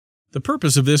The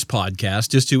purpose of this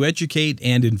podcast is to educate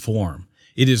and inform.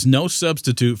 It is no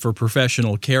substitute for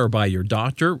professional care by your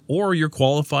doctor or your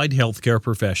qualified healthcare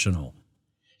professional.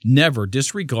 Never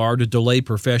disregard or delay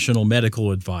professional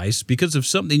medical advice because of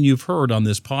something you've heard on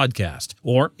this podcast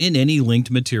or in any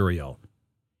linked material.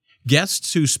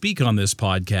 Guests who speak on this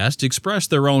podcast express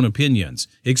their own opinions,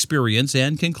 experience,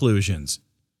 and conclusions.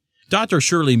 Dr.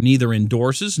 Shirley neither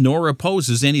endorses nor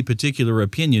opposes any particular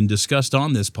opinion discussed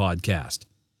on this podcast.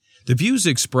 The views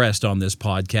expressed on this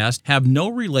podcast have no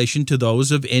relation to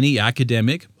those of any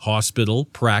academic, hospital,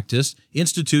 practice,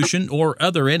 institution, or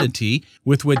other entity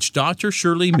with which Dr.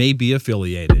 Shirley may be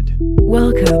affiliated.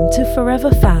 Welcome to Forever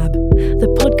Fab,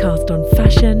 the podcast on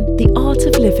fashion, the art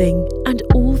of living, and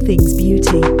all things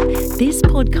beauty. This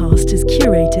podcast is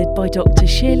curated by Dr.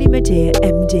 Shirley Madeir,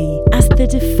 MD, as the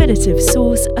definitive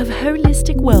source of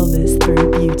holistic wellness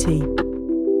through beauty.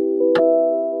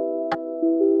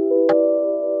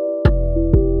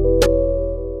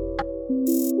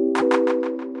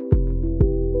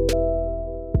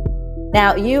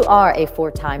 Now, you are a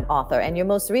four-time author, and your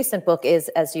most recent book is,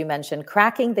 as you mentioned,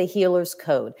 Cracking the Healer's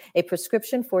Code, a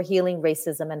prescription for healing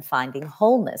racism and finding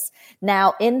wholeness.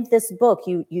 Now, in this book,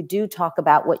 you do talk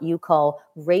about what you call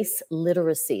race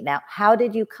literacy. Now, how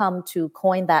did you come to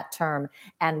coin that term,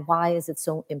 and why is it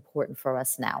so important for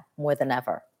us now, more than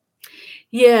ever?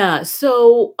 Yeah,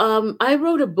 so I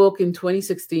wrote a book in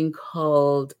 2016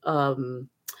 called...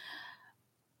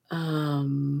 I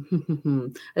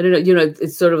don't know,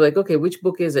 it's sort of like, okay, which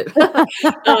book is it?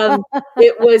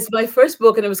 It was my first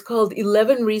book, and it was called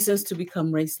 11 Reasons to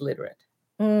Become Race Literate.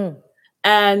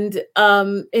 And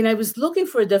I was looking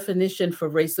for a definition for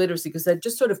race literacy because that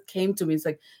just sort of came to me. It's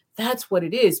like, that's what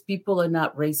it is. People are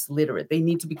not race literate. They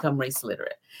need to become race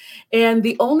literate. And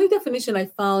the only definition I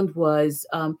found was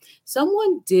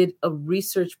someone did a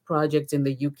research project in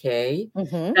the UK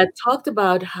that talked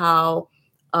about how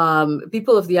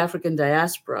people of the African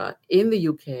diaspora in the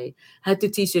UK had to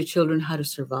teach their children how to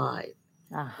survive.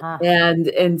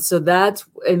 And so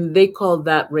they called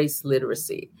that race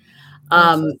literacy.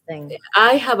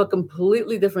 I have a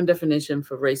completely different definition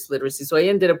for race literacy. So I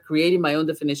ended up creating my own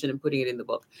definition and putting it in the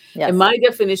book. Yes. And my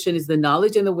definition is the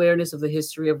knowledge and awareness of the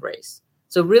history of race.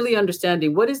 So really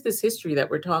understanding what is this history that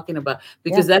we're talking about,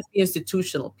 because that's the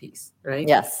institutional piece, right?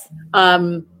 Yes.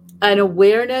 An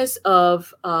awareness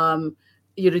of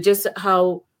just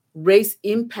how race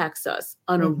impacts us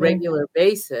on a regular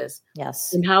basis.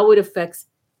 Yes. And how it affects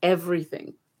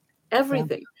everything,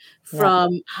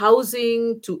 from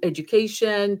housing to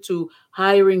education to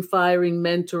hiring, firing,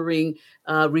 mentoring,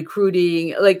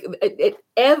 recruiting, like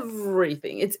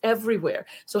everything. It's everywhere.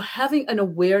 So having an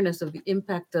awareness of the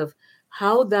impact of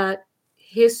how that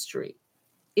history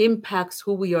impacts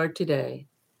who we are today,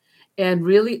 and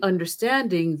really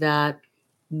understanding that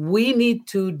we need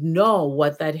to know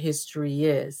what that history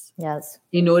is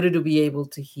in order to be able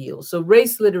to heal. So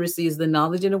race literacy is the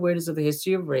knowledge and awareness of the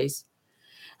history of race,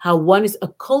 how one is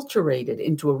acculturated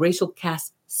into a racial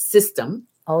caste system.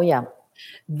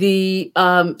 The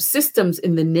systems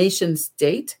in the nation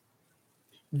state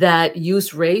that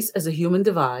use race as a human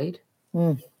divide,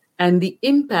 and the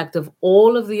impact of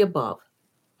all of the above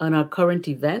on our current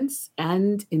events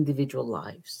and individual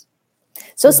lives.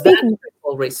 So speaking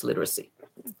of race literacy.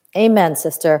 Amen,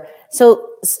 sister. So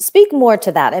speak more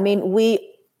to that. I mean,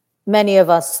 many of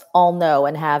us all know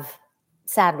and have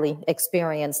sadly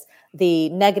experienced the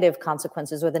negative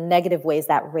consequences or the negative ways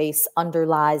that race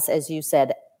underlies, as you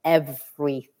said,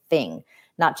 everything,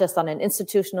 not just on an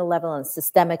institutional level and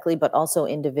systemically, but also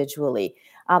individually.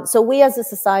 So we as a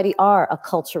society are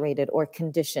acculturated or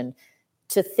conditioned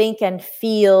to think and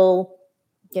feel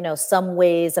some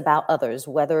ways about others,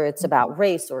 whether it's about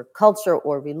race or culture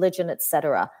or religion,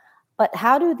 etc. But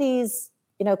how do these,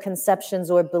 conceptions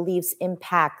or beliefs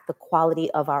impact the quality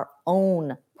of our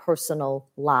own personal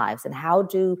lives? And how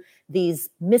do these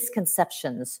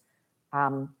misconceptions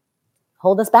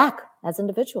hold us back as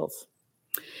individuals?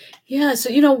 Yeah. So,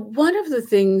 one of the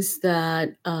things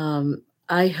that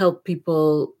I help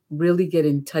people really get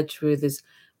in touch with is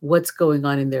what's going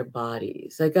on in their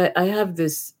bodies. Like I have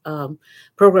this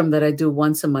program that I do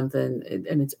once a month, and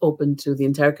it's open to the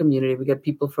entire community. We get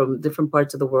people from different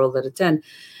parts of the world that attend.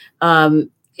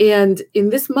 And in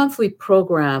this monthly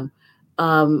program,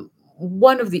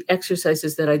 one of the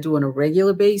exercises that I do on a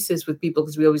regular basis with people,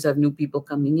 because we always have new people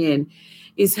coming in,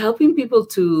 is helping people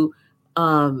to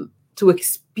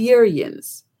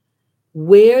experience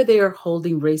where they are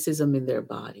holding racism in their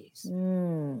bodies,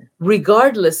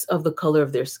 regardless of the color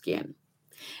of their skin.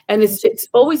 And it's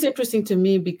always interesting to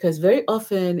me because very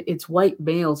often it's white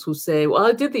males who say, well,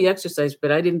 I did the exercise,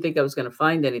 but I didn't think I was going to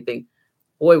find anything.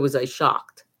 boy, was I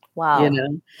shocked, Wow.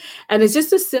 And it's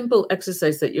just a simple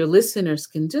exercise that your listeners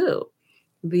can do.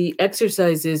 The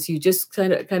exercise is you just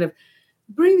kind of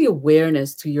bring the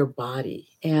awareness to your body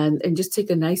and just take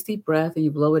a nice deep breath and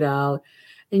you blow it out.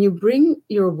 And you bring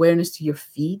your awareness to your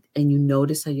feet and you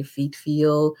notice how your feet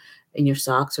feel in your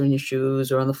socks or in your shoes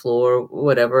or on the floor, or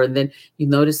whatever. And then you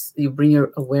bring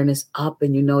your awareness up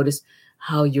and you notice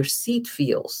how your seat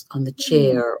feels on the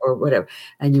chair or whatever.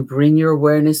 And you bring your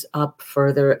awareness up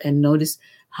further and notice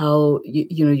how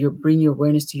you bring your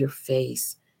awareness to your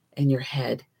face and your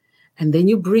head. And then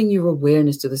you bring your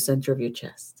awareness to the center of your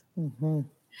chest. Mm-hmm.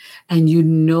 And you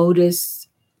notice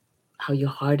how your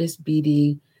heart is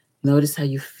beating. Notice how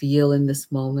you feel in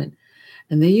this moment.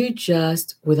 And then you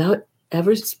just, without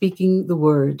ever speaking the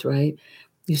words, right?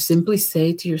 You simply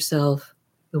say to yourself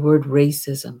the word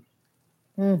racism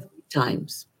 3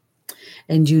 times.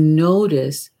 And you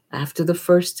notice after the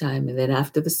first time and then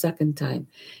after the second time,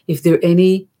 if there are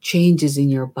any changes in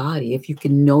your body, if you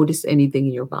can notice anything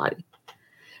in your body.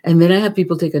 And then I have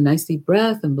people take a nice deep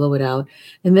breath and blow it out.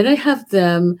 And then I have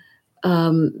them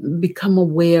become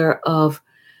aware of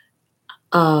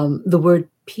the word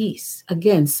peace.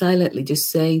 Again, silently, just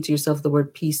saying to yourself the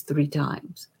word peace 3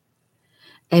 times.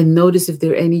 And notice if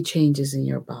there are any changes in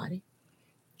your body.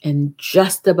 And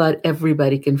just about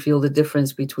everybody can feel the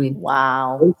difference between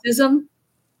racism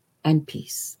and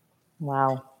peace.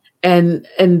 Wow. And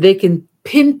they can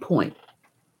pinpoint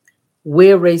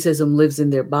where racism lives in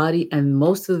their body. And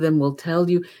most of them will tell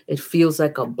you it feels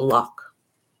like a block.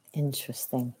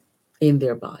 Interesting. In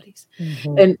their bodies.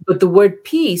 But the word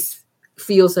peace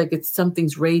feels like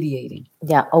something's radiating.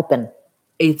 Yeah, open.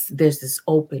 There's this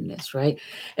openness, right?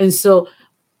 And so,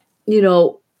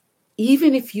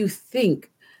 even if you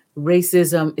think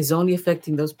racism is only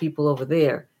affecting those people over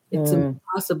there, it's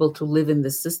impossible to live in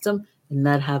the system and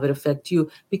not have it affect you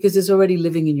because it's already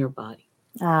living in your body.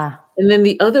 And then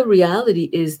the other reality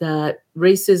is that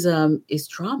racism is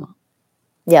trauma.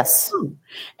 Yes.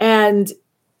 And,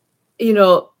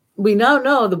 we now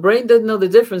know the brain doesn't know the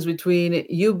difference between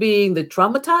you being the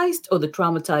traumatized or the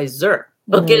traumatizer.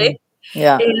 Okay.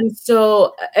 Yeah. And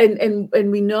so,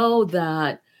 and we know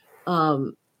that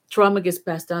trauma gets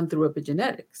passed on through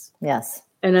epigenetics. Yes.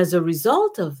 And as a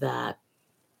result of that,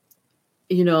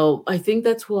 I think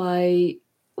that's why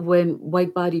when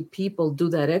white-bodied people do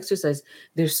that exercise,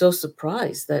 they're so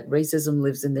surprised that racism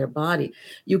lives in their body.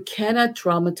 You cannot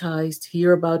traumatize,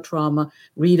 hear about trauma,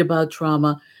 read about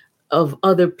trauma of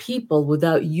other people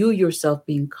without you yourself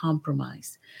being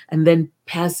compromised and then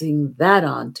passing that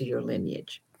on to your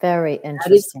lineage. Very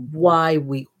interesting. That is why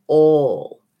we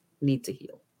all need to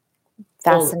heal.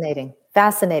 Fascinating.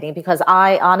 Fascinating, because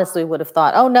I honestly would have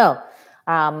thought, oh no,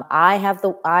 I have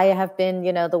been,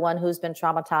 the one who's been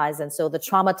traumatized. And so the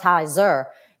traumatizer,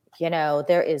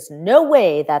 there is no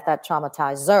way that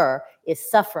traumatizer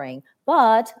is suffering.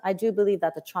 But I do believe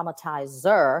that the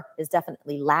traumatizer is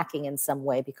definitely lacking in some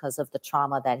way because of the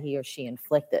trauma that he or she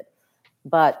inflicted.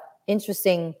 But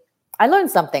interesting, I learned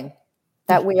something,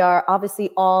 that we are obviously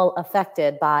all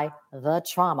affected by the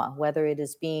trauma, whether it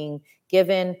is being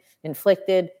given,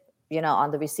 inflicted,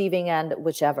 on the receiving end,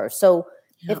 whichever. So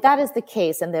if that is the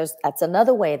case, and that's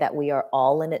another way that we are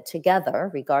all in it together,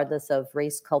 regardless of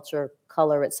race, culture,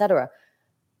 color, etc.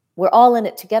 We're all in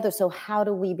it together. So how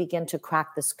do we begin to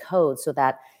crack this code so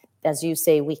that, as you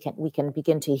say, we can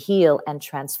begin to heal and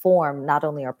transform not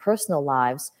only our personal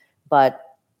lives, but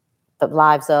the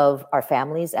lives of our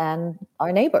families and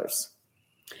our neighbors?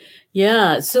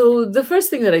 Yeah. So the first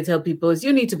thing that I tell people is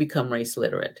you need to become race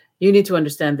literate. You need to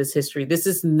understand this history. This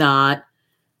is not,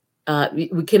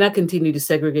 we cannot continue to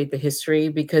segregate the history,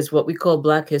 because what we call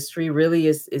Black history really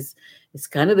is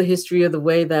kind of the history of the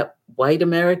way that white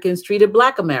Americans treated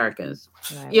Black Americans.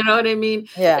 Right. You know what I mean?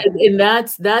 Yeah. And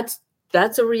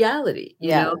that's a reality.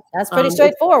 You know? That's pretty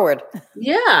straightforward.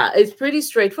 Yeah, it's pretty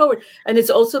straightforward. And it's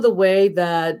also the way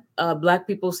that Black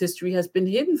people's history has been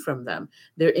hidden from them.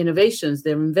 Their innovations,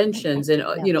 their inventions, and,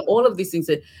 all of these things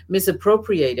that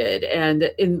misappropriated,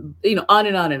 and on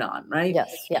and on and on, right?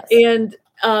 Yes, yes. And,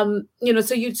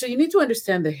 so you need to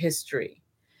understand the history.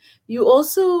 You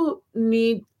also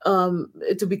need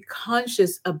to be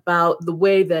conscious about the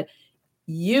way that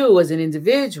you as an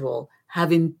individual have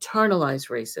internalized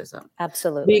racism.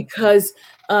 Absolutely. Because,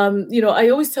 I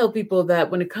always tell people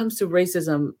that when it comes to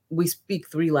racism, we speak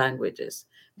 3 languages.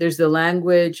 There's the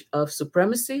language of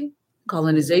supremacy,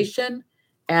 colonization,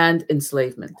 and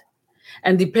enslavement.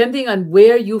 And depending on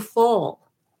where you fall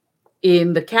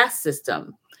in the caste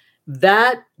system,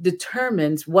 that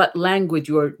determines what language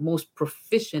you're most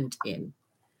proficient in.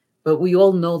 But we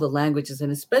all know the languages,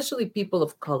 and especially people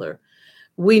of color.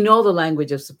 we know the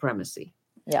language of supremacy.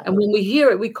 Yeah. And when we hear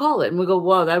it, we call it and we go,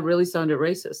 wow, that really sounded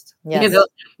racist. Yes. You know,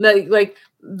 like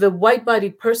the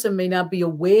white-bodied person may not be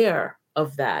aware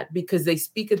of that because they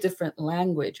speak a different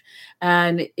language.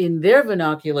 And in their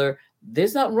vernacular,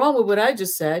 there's nothing wrong with what I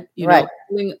just said. You know,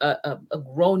 calling a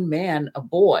grown man a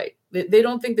boy. They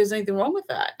don't think there's anything wrong with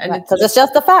that. And because it's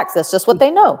just the facts. That's just what they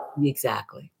know.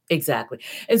 Exactly.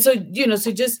 And so, you know,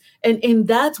 and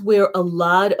that's where a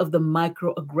lot of the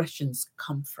microaggressions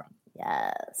come from.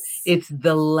 Yes. It's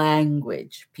the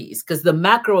language piece, because the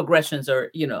macroaggressions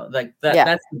are, you know, like that. Yeah.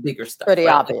 That's the bigger stuff. Pretty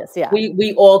obvious. Yeah.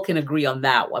 We all can agree on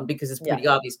that one because it's pretty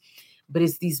obvious. But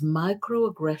it's these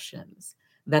microaggressions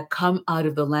that come out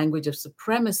of the language of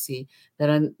supremacy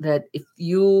that if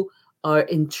you are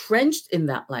entrenched in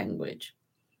that language,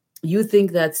 you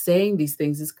think that saying these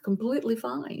things is completely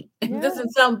fine. It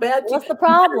doesn't sound bad. What's the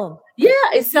problem? Yeah,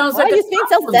 it sounds like why you think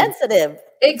so sensitive?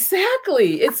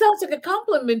 Exactly. It sounds like a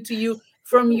compliment to you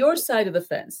from your side of the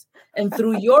fence and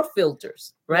through your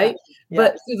filters, right?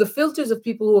 But through the filters of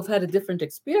people who have had a different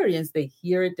experience, they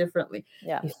hear it differently.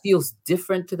 Yeah. It feels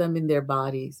different to them in their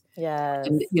bodies. Yes.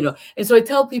 And, you know, and so I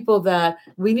tell people that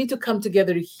we need to come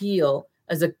together to heal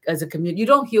as a community. You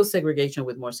don't heal segregation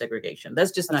with more segregation.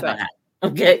 That's just not going to happen.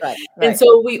 Okay. Right. And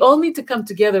so we all need to come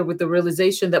together with the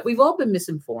realization that we've all been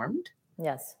misinformed.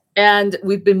 Yes. And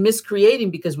we've been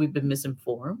miscreating because we've been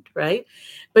misinformed, right?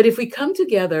 But if we come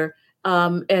together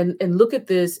and look at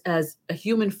this as a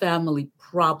human family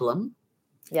problem,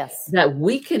 that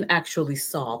we can actually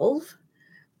solve,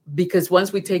 because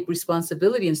once we take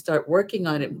responsibility and start working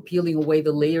on it and peeling away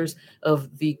the layers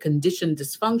of the conditioned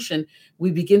dysfunction,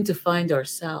 we begin to find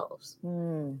ourselves.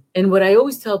 And what I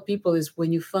always tell people is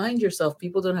when you find yourself,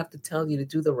 people don't have to tell you to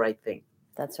do the right thing.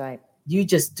 That's right. You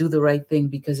just do the right thing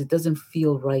because it doesn't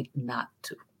feel right not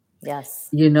to. Yes.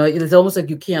 You know, it's almost like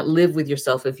you can't live with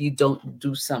yourself if you don't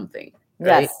do something.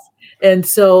 Right? Yes. And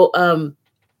so,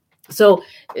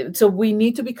 so we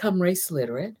need to become race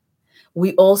literate.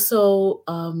 We also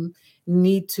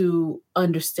need to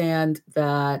understand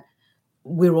that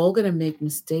we're all going to make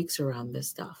mistakes around this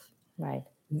stuff. Right.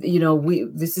 You know,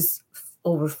 this is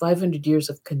over 500 years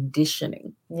of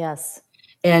conditioning. Yes.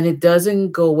 And it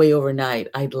doesn't go away overnight.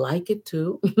 I'd like it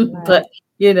to, but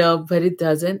it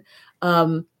doesn't.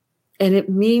 And it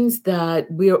means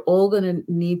that we're all going to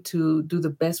need to do the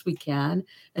best we can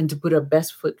and to put our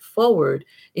best foot forward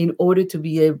in order to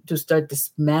be able to start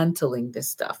dismantling this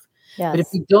stuff. Yes. But if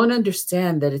we don't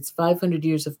understand that it's 500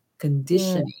 years of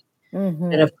conditioning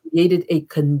that have created a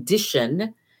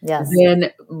condition,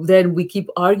 then we keep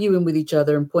arguing with each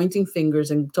other and pointing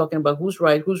fingers and talking about who's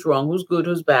right, who's wrong, who's good,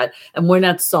 who's bad, and we're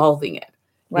not solving it.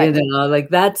 Right. You know, like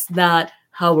that's not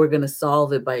how we're going to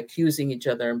solve it, by accusing each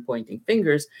other and pointing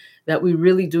fingers. That we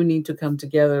really do need to come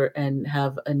together and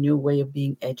have a new way of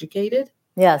being educated.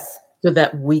 Yes. So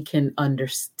that we can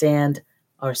understand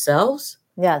ourselves.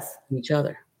 Yes. And each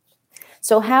other.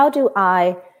 So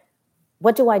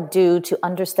what do I do to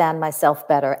understand myself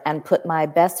better and put my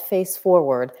best face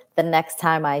forward the next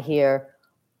time I hear,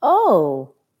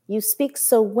 oh, you speak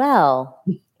so well,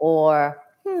 or,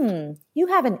 you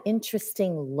have an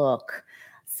interesting look.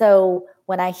 So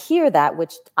when I hear that,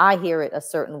 which I hear it a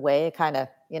certain way, it kind of,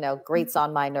 grates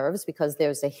on my nerves because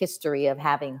there's a history of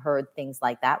having heard things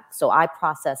like that. So I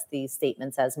process these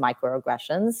statements as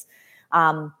microaggressions.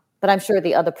 But I'm sure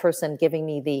the other person giving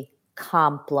me the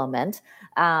compliment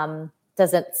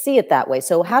doesn't see it that way.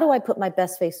 So how do I put my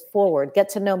best face forward, get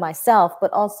to know myself,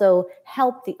 but also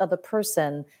help the other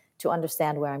person to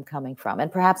understand where I'm coming from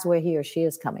and perhaps where he or she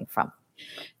is coming from?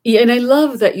 Yeah, and I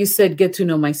love that you said get to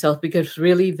know myself, because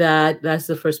really that's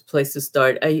the first place to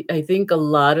start. I think a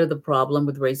lot of the problem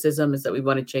with racism is that we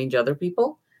want to change other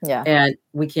people. Yeah. And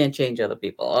we can't change other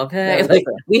people. Okay. Like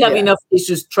we have enough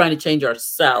issues trying to change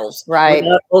ourselves. Right.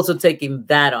 Without also taking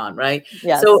that on. Right.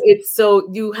 Yes.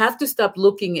 So you have to stop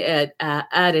looking at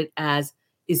it as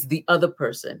is the other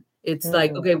person. It's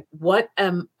like, okay, what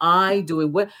am I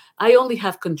doing? What I only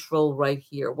have control right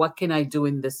here. What can I do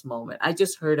in this moment? I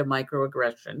just heard a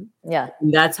microaggression. Yeah.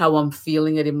 And that's how I'm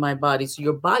feeling it in my body. So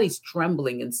your body's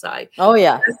trembling inside. Oh,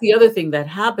 yeah. That's the other thing that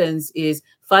happens is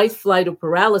fight, flight, or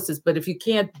paralysis. But if you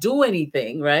can't do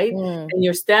anything, right? And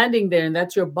you're standing there and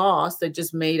that's your boss that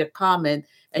just made a comment,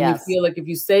 and you feel like if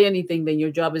you say anything, then your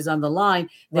job is on the line,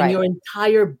 then your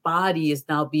entire body is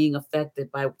now being affected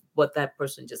by what that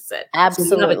person just said.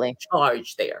 Absolutely. So you have a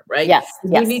charge there, right? Yes.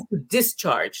 You need to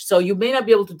discharge. So you may not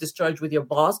be able to discharge with your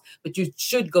boss, but you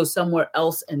should go somewhere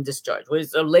else and discharge. Where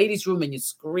it's a ladies' room and you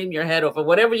scream your head off or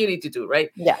whatever you need to do, right?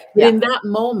 Yeah. But in that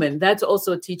moment, that's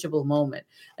also a teachable moment.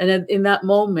 And in that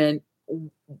moment,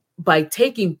 by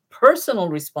taking personal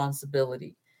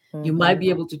responsibility, you might be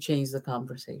Mhm. able to change the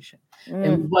conversation. Mm.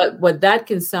 And what that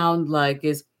can sound like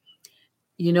is,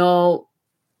 you know,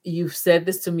 you've said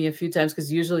this to me a few times,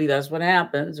 because usually that's what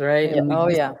happens, right? Yeah. And we Oh,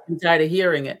 just yeah. I'm tired of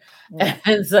hearing it. Yeah.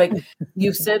 And it's like,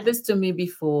 you've said this to me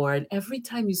before, and every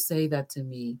time you say that to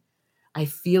me, I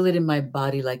feel it in my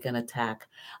body like an attack.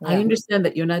 I Yeah. understand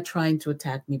that you're not trying to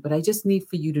attack me, but I just need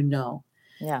for you to know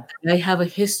Yeah. I have a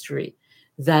history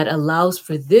that allows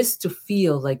for this to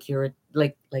feel like you're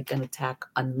like an attack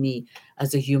on me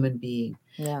as a human being.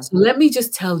 Yeah. So let me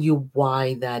just tell you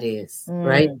why that is,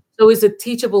 right? Mm. So it's a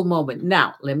teachable moment.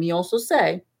 Now, let me also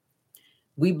say,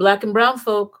 we Black and brown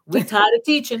folk, we tired of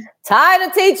teaching. Tired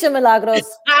of teaching, Milagros.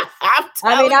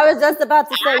 I mean, I was just about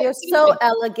to say, you're so teaching.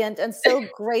 elegant and so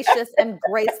gracious and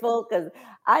graceful, because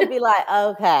I'd be like,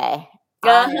 okay, I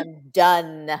Uh-huh. am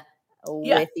done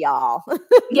Yeah. with y'all.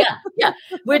 Yeah.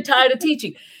 We're tired of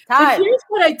teaching. So Tired. here's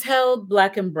what I tell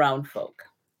Black and brown folk.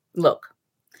 Look,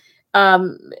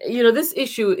 this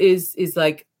issue is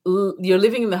like you're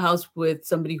living in the house with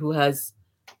somebody who has,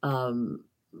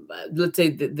 let's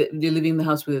say you're living in the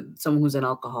house with someone who's an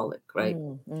alcoholic, right?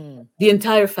 The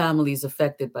entire family is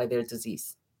affected by their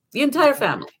disease. The entire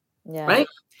family, Yeah. right?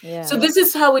 Yeah. So this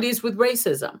is how it is with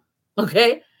racism,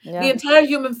 okay? Yeah. The entire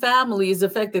human family is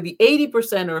affected. The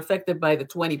 80% are affected by the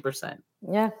 20%,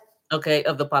 Yeah. okay,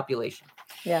 of the population.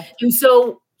 Yeah. And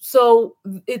so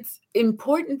it's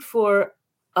important for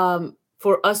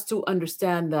us to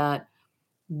understand that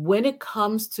when it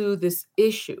comes to this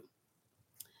issue,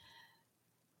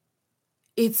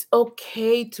 it's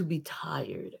okay to be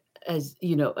tired, as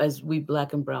as we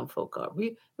Black and brown folk are.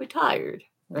 We're tired,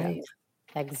 right?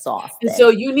 Yeah. Exhausted. And so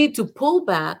you need to pull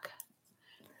back,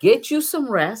 get you some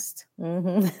rest,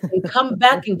 and come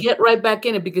back and get right back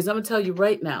in it. Because I'm gonna tell you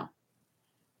right now,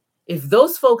 if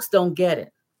those folks don't get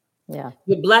it, Yeah.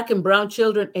 your Black and brown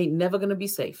children ain't never gonna be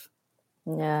safe.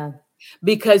 Yeah.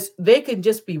 Because they can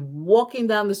just be walking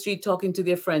down the street talking to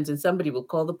their friends, and somebody will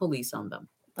call the police on them.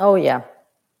 Oh, yeah.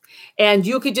 And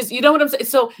you could just, you know what I'm saying?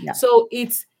 So Yeah. so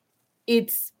it's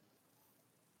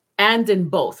and in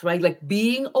both, right? Like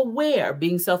being aware,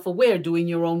 being self-aware, doing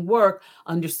your own work,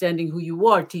 understanding who you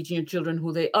are, teaching your children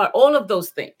who they are, all of those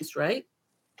things, right?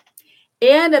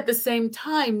 And at the same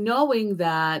time, knowing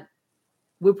that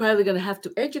we're probably going to have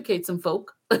to educate some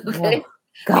folk, okay?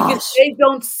 Because Gosh. they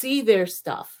don't see their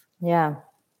stuff. Yeah.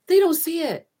 They don't see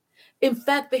it. In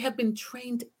fact, they have been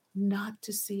trained not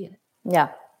to see it. Yeah.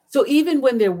 So even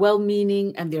when they're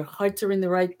well-meaning and their hearts are in the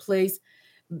right place,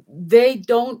 they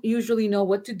don't usually know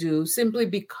what to do, simply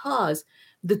because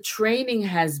the training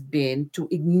has been to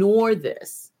ignore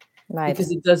this, Right.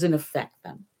 because it doesn't affect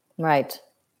them. Right.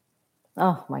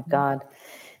 Oh, my God.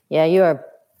 Yeah, you are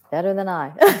better than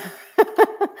I.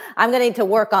 I'm going to need to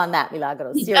work on that,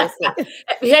 Milagros. Seriously.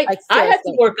 Hey, Like, I had to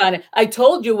seriously. work on it. I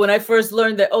told you when I first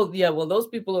learned that, oh, yeah, well, those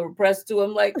people are oppressed too.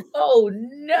 I'm like, oh,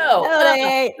 no. No, they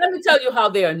ain't. Let me tell you how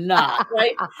they are not,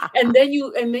 right? And then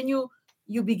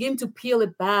you begin to peel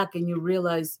it back and you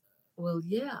realize, well,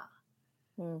 yeah.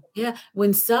 Yeah.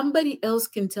 When somebody else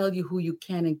can tell you who you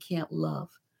can and can't love,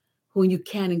 who you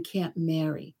can and can't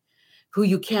marry, who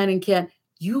you can and can't,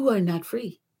 you are not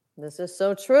free. This is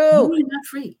so You true. are not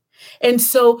free. And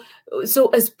so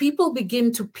as people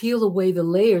begin to peel away the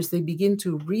layers, they begin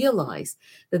to realize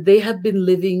that they have been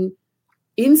living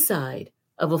inside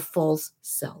of a false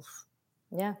self.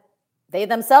 Yeah. They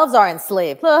themselves are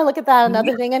enslaved. Oh, look at that.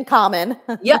 Another thing in common.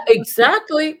 Yeah,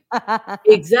 exactly.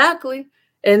 Exactly.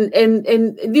 And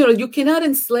you cannot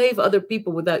enslave other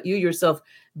people without you yourself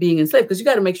being enslaved, because you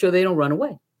got to make sure they don't run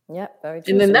away. Yeah, very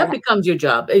true. And then So that becomes your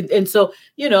job. And so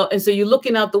you're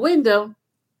looking out the window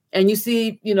and you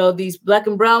see, these Black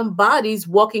and brown bodies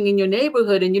walking in your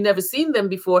neighborhood, and you never seen them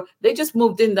before. They just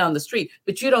moved in down the street,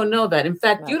 but you don't know that. In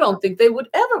fact, you don't think they would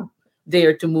ever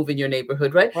dare to move in your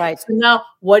neighborhood, right? Right. So now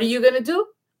what are you going to do?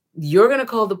 You're going to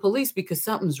call the police because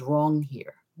something's wrong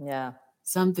here. Yeah.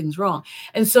 Something's wrong.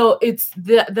 And so it's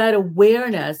that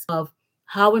awareness of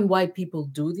how and why people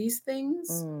do these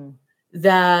things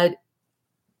that,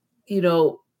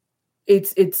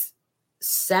 it's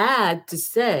sad to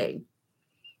say,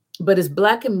 but as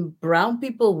Black and brown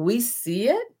people, we see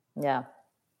it. Yeah.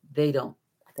 They don't.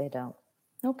 They don't.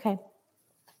 Okay.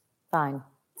 Fine.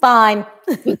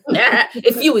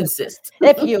 If you insist.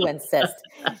 If you insist.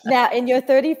 Now, in your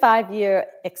 35-year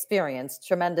experience,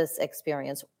 tremendous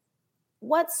experience,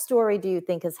 what story do you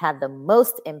think has had the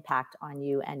most impact on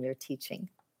you and your teaching?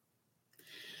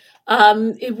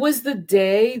 It was the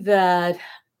day that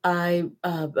I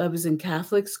was in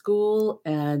Catholic school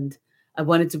and I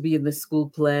wanted to be in the school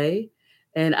play.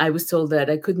 And I was told that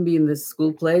I couldn't be in the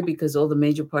school play because all the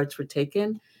major parts were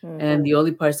taken. Mhm. And the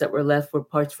only parts that were left were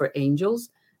parts for angels.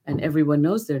 And everyone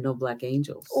knows there are no black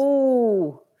angels.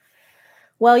 Ooh.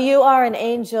 Well, you are an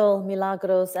angel,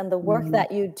 Milagros, and the work Mhm.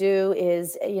 that you do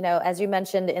is, as you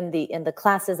mentioned in the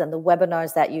classes and the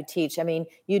webinars that you teach. I mean,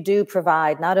 you do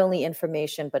provide not only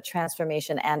information but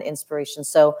transformation and inspiration.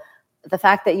 So, the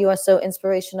fact that you are so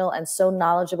inspirational and so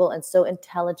knowledgeable and so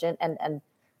intelligent and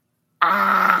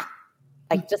I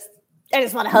just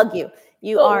want to hug you.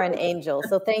 You Oh. are an angel.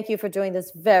 So, thank you for doing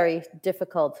this very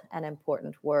difficult and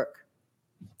important work.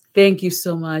 Thank you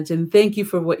so much. And thank you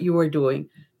for what you are doing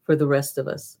for the rest of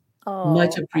us.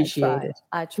 Much Oh, appreciated.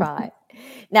 I try.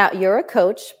 Now, you're a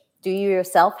coach. Do you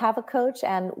yourself have a coach?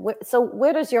 And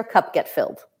where does your cup get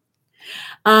filled?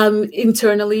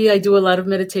 Internally, I do a lot of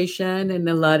meditation and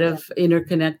a lot of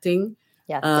interconnecting.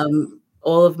 Yes.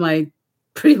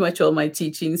 Pretty much all my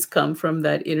teachings come from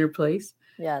that inner place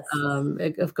Yes.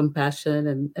 of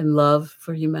compassion and love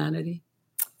for humanity.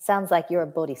 Sounds like you're a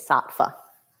bodhisattva.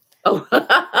 Oh,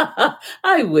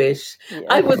 I wish. Yeah.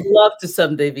 I would love to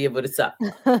someday be able to stop.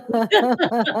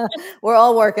 We're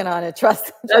all working on it.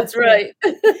 Trust That's me. right.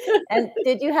 And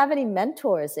did you have any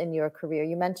mentors in your career?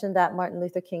 You mentioned that Martin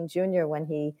Luther King Jr., when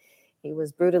he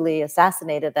was brutally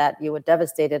assassinated, that you were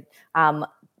devastated.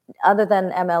 Other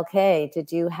than MLK,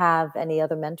 did you have any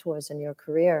other mentors in your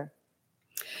career?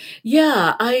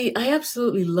 Yeah, I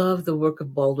absolutely love the work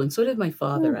of Baldwin. So did my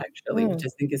father, actually, which I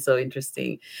think is so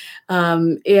interesting.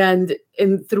 And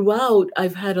throughout,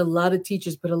 I've had a lot of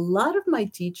teachers, but a lot of my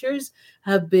teachers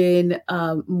have been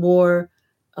more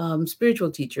spiritual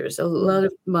teachers. A lot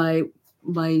of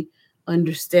my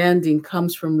understanding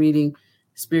comes from reading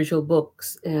spiritual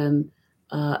books and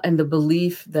the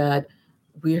belief that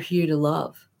we're here to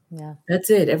love. Yeah. That's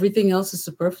it. Everything else is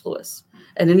superfluous.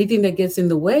 And anything that gets in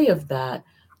the way of that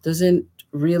doesn't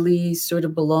really sort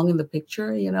of belong in the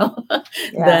picture,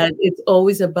 that it's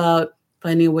always about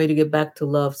finding a way to get back to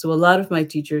love. So a lot of my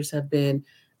teachers have been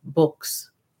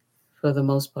books for the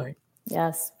most part.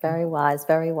 Yes, very wise,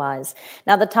 very wise.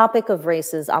 Now, the topic of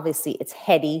races, obviously, it's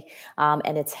heady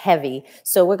and it's heavy.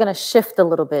 So we're going to shift a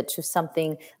little bit to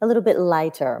something a little bit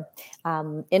lighter.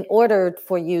 In order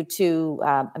for you to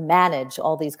manage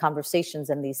all these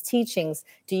conversations and these teachings,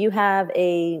 do you have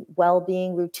a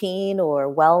well-being routine or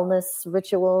wellness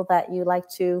ritual that you like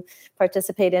to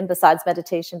participate in besides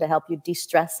meditation to help you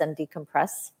de-stress and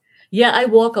decompress? Yeah, I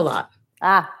walk a lot.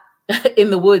 In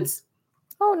the woods.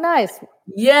 Oh, nice.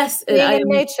 Yes. Being in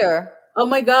nature. Oh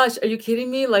my gosh. Are you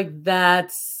kidding me? Like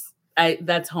that's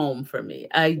home for me.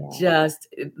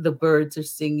 The birds are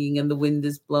singing and the wind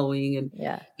is blowing and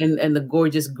the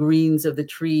gorgeous greens of the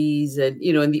trees and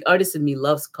the artist in me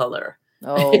loves color.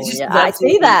 Oh yeah, I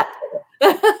see that.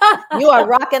 You are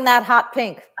rocking that hot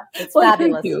pink. It's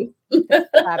fabulous. Thank you.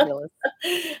 Fabulous.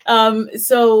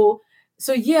 So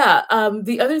yeah.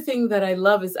 The other thing that I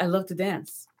love is I love to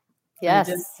dance. Yes.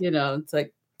 It's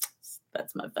like,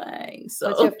 that's my thing. So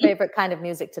what's your favorite kind of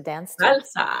music to dance to?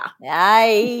 Salsa.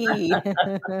 Ay.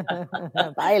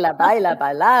 Baila, bailar.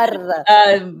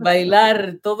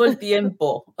 Bailar todo el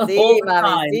tiempo. Sí,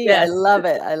 mami, sí. Yes.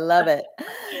 I love it.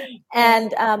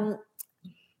 And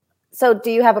so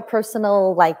do you have a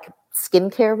personal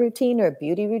skincare routine or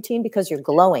beauty routine because you're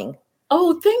glowing?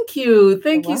 Oh, thank you.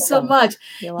 Thank you so much.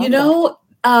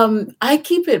 I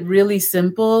keep it really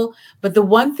simple, but the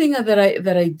one thing that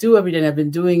I do every day, and I've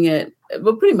been doing it,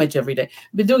 well, pretty much every day.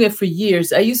 I've been doing it for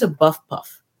years. I use a Buff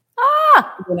Puff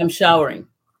when I'm showering.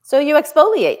 So you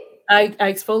exfoliate? I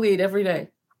exfoliate every day.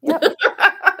 Yep.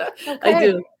 Okay. I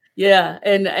do. Yeah,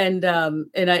 and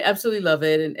I absolutely love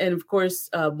it, and of course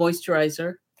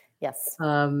moisturizer. Yes.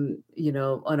 On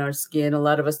our skin, a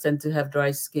lot of us tend to have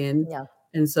dry skin. Yeah.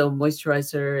 And so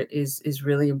moisturizer is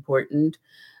really important.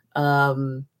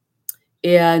 And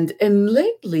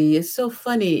lately it's so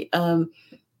funny.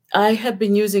 I have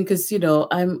been using, because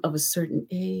I'm of a certain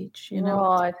age,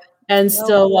 Right. And so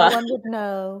no one would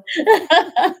know.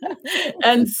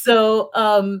 And so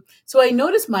I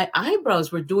noticed my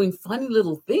eyebrows were doing funny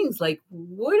little things. Like,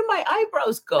 where do my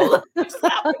eyebrows go? What's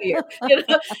happening here?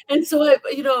 And so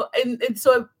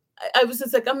I was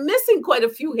just like, I'm missing quite a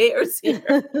few hairs here.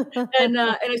 And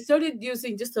I started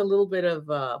using just a little bit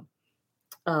of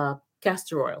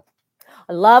castor oil.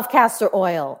 I love castor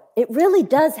oil. It really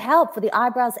does help for the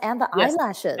eyebrows and the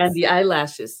eyelashes. And the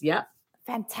eyelashes, yeah.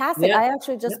 Fantastic. Yeah. I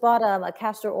actually just bought a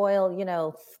castor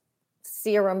oil,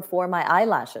 serum for my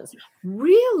eyelashes.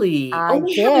 Really? I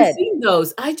did. haven't seen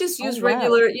those. I just use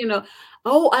regular,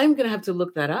 I'm going to have to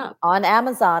look that up. On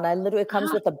Amazon, it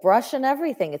comes with a brush and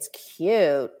everything. It's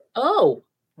cute. Oh,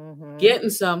 getting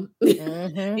some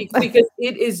because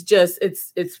it is just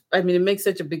I mean, it makes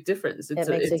such a big difference. It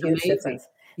makes a huge amazing. difference.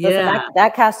 Listen, Yeah.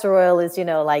 that castor oil is,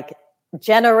 like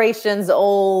generations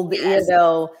old,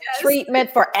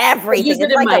 treatment for I everything. use it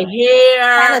It's in like my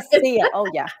hair. panacea. Oh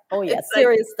yeah, It's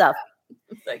serious stuff.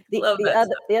 It's like, love that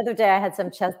stuff. The other day I had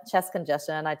some chest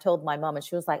congestion, and I told my mom, and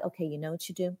she was like, okay, you know what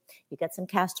you do? You get some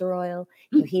castor oil,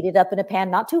 you heat it up in a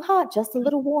pan, not too hot, just a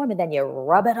little warm, and then you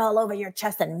rub it all over your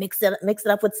chest and mix it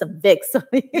up with some Vicks.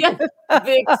 Yeah,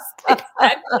 Vicks,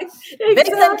 exactly. Vicks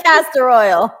and castor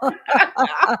oil.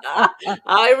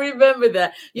 I remember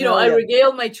that. I Yeah.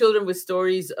 regale my children with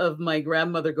stories of my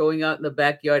grandmother going out in the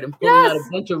backyard and pulling out a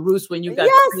bunch of roots when you got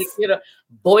sick,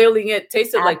 boiling it,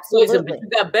 tasted like poison, but you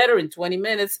got better in 20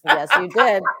 minutes. Yes, you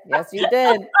did. Yes, you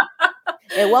did.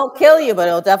 It won't kill you, but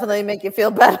it'll definitely make you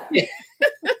feel better.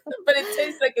 But it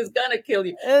tastes like it's gonna kill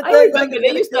you. It I tastes like remember it's they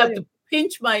gonna used to kill have you. to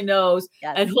pinch my nose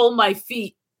and hold my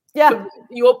feet. Yeah.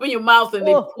 You open your mouth and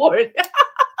they pour it.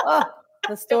 Oh,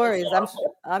 the stories.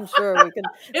 I'm sure we can.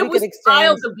 It was exchange.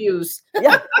 child abuse.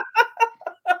 Yeah.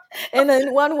 And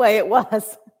in one way, it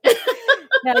was.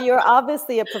 Now, you're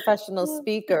obviously a professional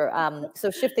speaker. So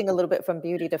shifting a little bit from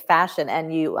beauty to fashion,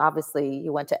 and you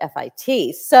went to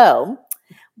FIT. So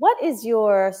what is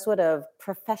your sort of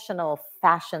professional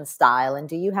fashion style? And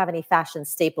do you have any fashion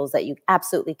staples that you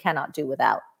absolutely cannot do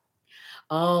without?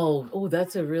 Oh,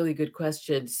 that's a really good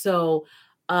question. So,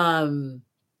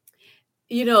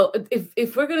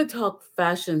 if we're going to talk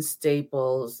fashion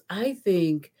staples, I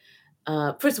think,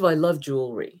 first of all, I love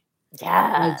jewelry.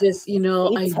 Yeah. I just,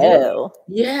 Me I too. do.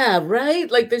 Yeah, right.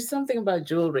 Like there's something about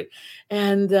jewelry.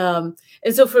 And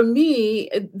so for me,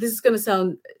 this is going to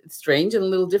sound strange and a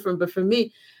little different, but for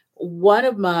me, one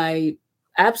of my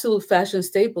absolute fashion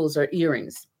staples are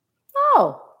earrings.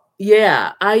 Oh,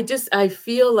 Yeah, I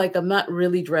feel like I'm not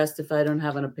really dressed if I don't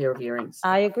have on a pair of earrings.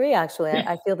 I agree. Actually,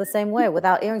 I feel the same way.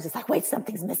 Without earrings, it's like, wait,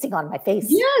 something's missing on my face.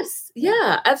 Yes,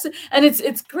 yeah, absolutely. And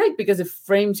it's great because it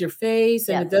frames your face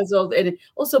and it does all, and it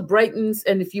also brightens.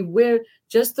 And if you wear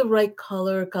just the right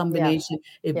color combination,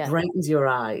 it brightens your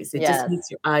eyes. It just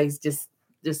makes your eyes just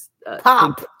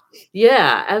pop.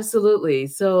 Yeah, absolutely.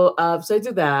 So so I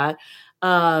do that.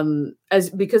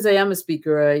 Because I am a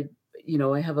speaker, I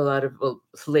have a lot of,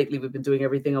 lately we've been doing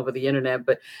everything over the internet,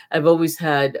 but I've always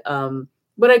had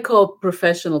what I call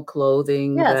professional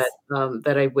clothing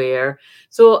that I wear.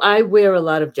 So I wear a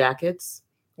lot of jackets.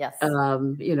 Yes.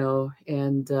 And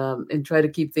try to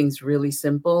keep things really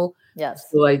simple. Yes.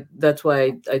 So that's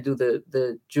why I do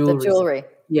the jewelry. The jewelry.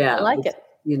 Yeah. I like it.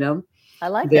 I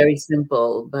like it. Very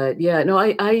simple. But yeah, no,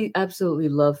 I absolutely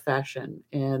love fashion.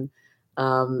 And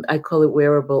I call it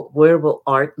wearable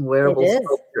art and wearable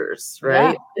sculptures,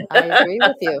 right? Yeah, I agree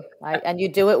with you. And you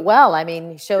do it well. I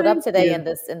mean, you showed up today in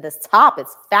this top.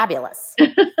 It's fabulous.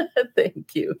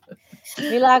 Thank you.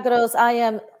 Milagros, I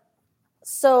am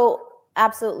so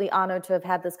absolutely honored to have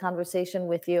had this conversation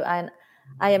with you. And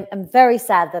I'm very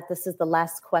sad that this is the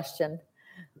last question,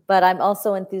 but I'm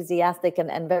also enthusiastic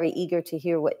and very eager to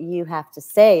hear what you have to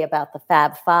say about the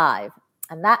Fab Five.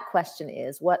 And that question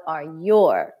is, what are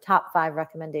your top 5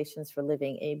 recommendations for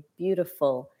living a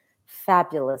beautiful,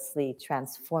 fabulously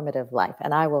transformative life?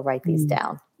 And I will write these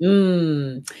down.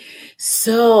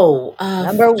 So,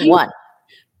 number 1,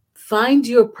 find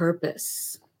your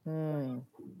purpose.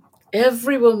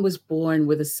 Everyone was born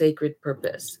with a sacred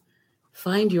purpose.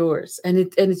 Find yours. And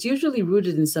it's usually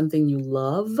rooted in something you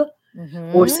love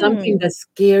or something that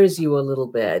scares you a little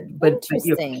bit, but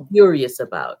you're curious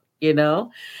about. Yes.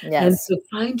 And so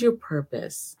find your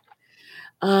purpose.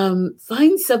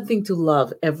 Find something to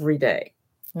love every day.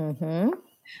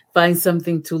 Find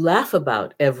something to laugh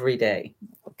about every day.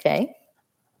 Okay.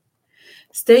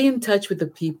 Stay in touch with the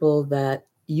people that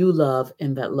you love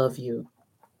and that love you.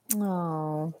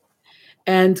 Oh.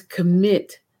 And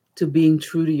commit to being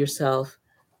true to yourself,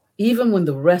 even when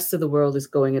the rest of the world is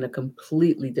going in a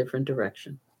completely different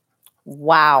direction.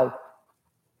 Wow.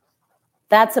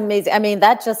 That's amazing. I mean,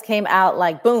 that just came out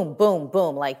like boom, boom,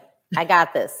 boom. Like, I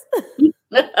got this.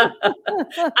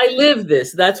 I live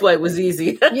this. That's why it was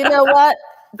easy. You know what?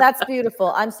 That's beautiful.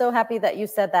 I'm so happy that you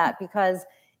said that because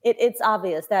it's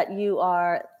obvious that you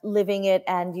are living it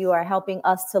and you are helping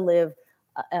us to live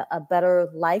a better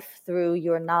life through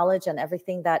your knowledge and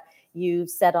everything that you've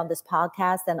said on this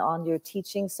podcast and on your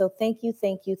teaching. So thank you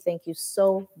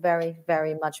so very,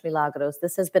 very much, Milagros.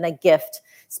 This has been a gift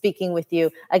speaking with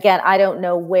you. Again, I don't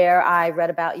know where I read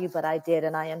about you, but I did.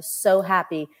 And I am so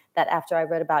happy that after I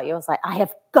read about you, I was like, I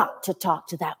have got to talk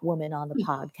to that woman on the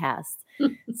podcast.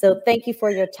 So thank you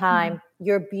for your time,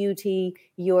 your beauty,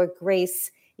 your grace,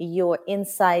 your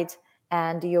insight,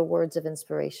 and your words of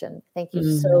inspiration. Thank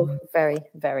you so very,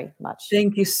 very much.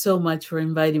 Thank you so much for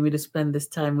inviting me to spend this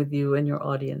time with you and your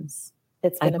audience.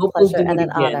 It's been a pleasure and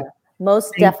an honor.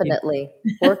 Most definitely.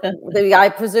 I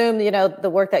presume,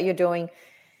 the work that you're doing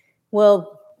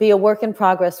will be a work in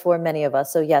progress for many of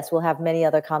us. So yes, we'll have many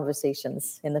other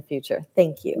conversations in the future.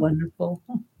 Thank you. Wonderful.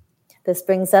 This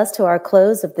brings us to our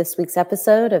close of this week's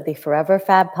episode of the Forever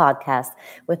Fab podcast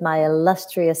with my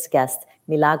illustrious guest,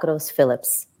 Milagros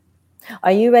Phillips.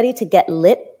 Are you ready to get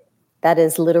lit? That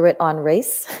is literate on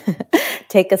race.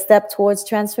 Take a step towards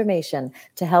transformation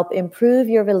to help improve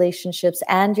your relationships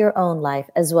and your own life,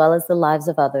 as well as the lives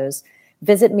of others.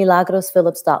 Visit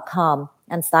milagrosphillips.com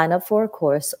and sign up for a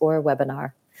course or a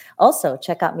webinar. Also,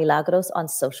 check out Milagros on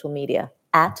social media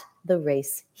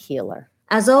 @TheRaceHealer.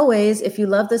 As always, if you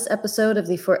love this episode of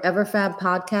the Forever Fab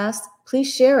podcast,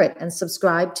 please share it and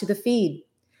subscribe to the feed.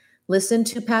 Listen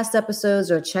to past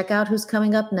episodes or check out who's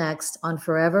coming up next on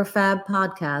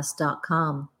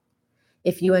foreverfabpodcast.com.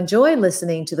 If you enjoy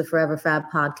listening to the Forever Fab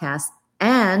podcast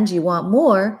and you want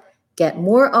more, get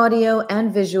more audio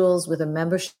and visuals with a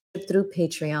membership through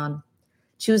Patreon.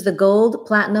 Choose the gold,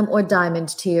 platinum, or diamond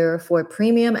tier for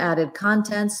premium added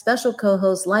content, special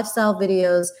co-hosts, lifestyle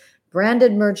videos,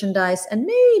 branded merchandise, and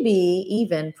maybe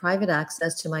even private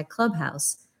access to my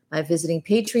clubhouse by visiting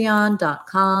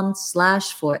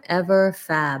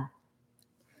patreon.com/foreverfab.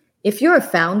 If you're a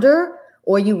founder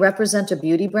or you represent a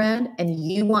beauty brand and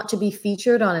you want to be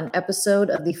featured on an episode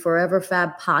of the Forever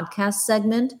Fab podcast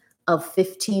segment of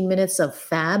 15 minutes of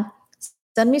fab,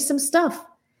 send me some stuff.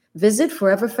 Visit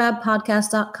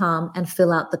foreverfabpodcast.com and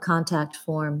fill out the contact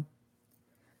form.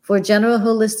 For general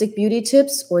holistic beauty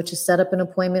tips or to set up an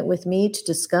appointment with me to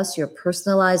discuss your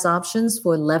personalized options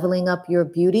for leveling up your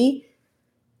beauty,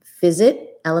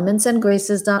 visit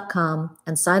elementsandgraces.com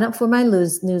and sign up for my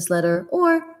newsletter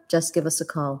or just give us a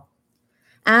call.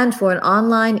 And for an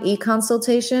online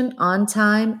e-consultation on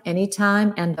time,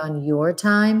 anytime, and on your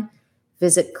time,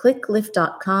 visit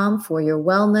clicklift.com for your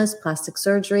wellness, plastic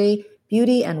surgery,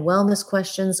 beauty, and wellness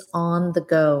questions on the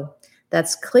go.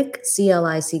 That's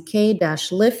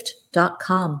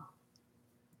click-lift.com.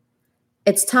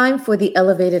 It's time for the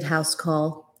Elevated House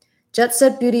Call. Jet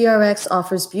Set Beauty RX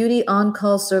offers beauty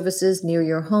on-call services near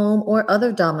your home or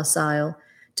other domicile,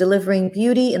 delivering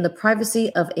beauty in the privacy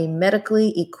of a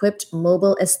medically equipped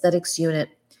mobile aesthetics unit.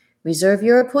 Reserve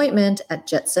your appointment at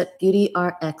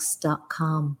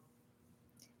jetsetbeautyrx.com.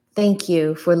 Thank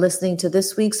you for listening to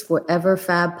this week's Forever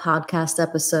Fab podcast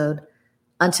episode.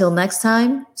 Until next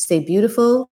time, stay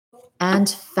beautiful and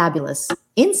fabulous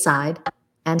inside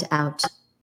and out.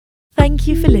 Thank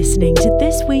you for listening to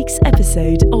this week's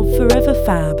episode of Forever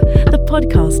Fab, the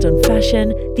podcast on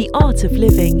fashion, the art of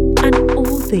living, and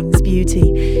all things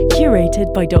beauty,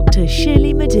 curated by Dr.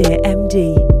 Shirley Madej,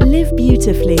 MD. Live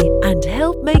beautifully and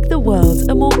help make the world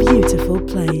a more beautiful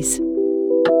place.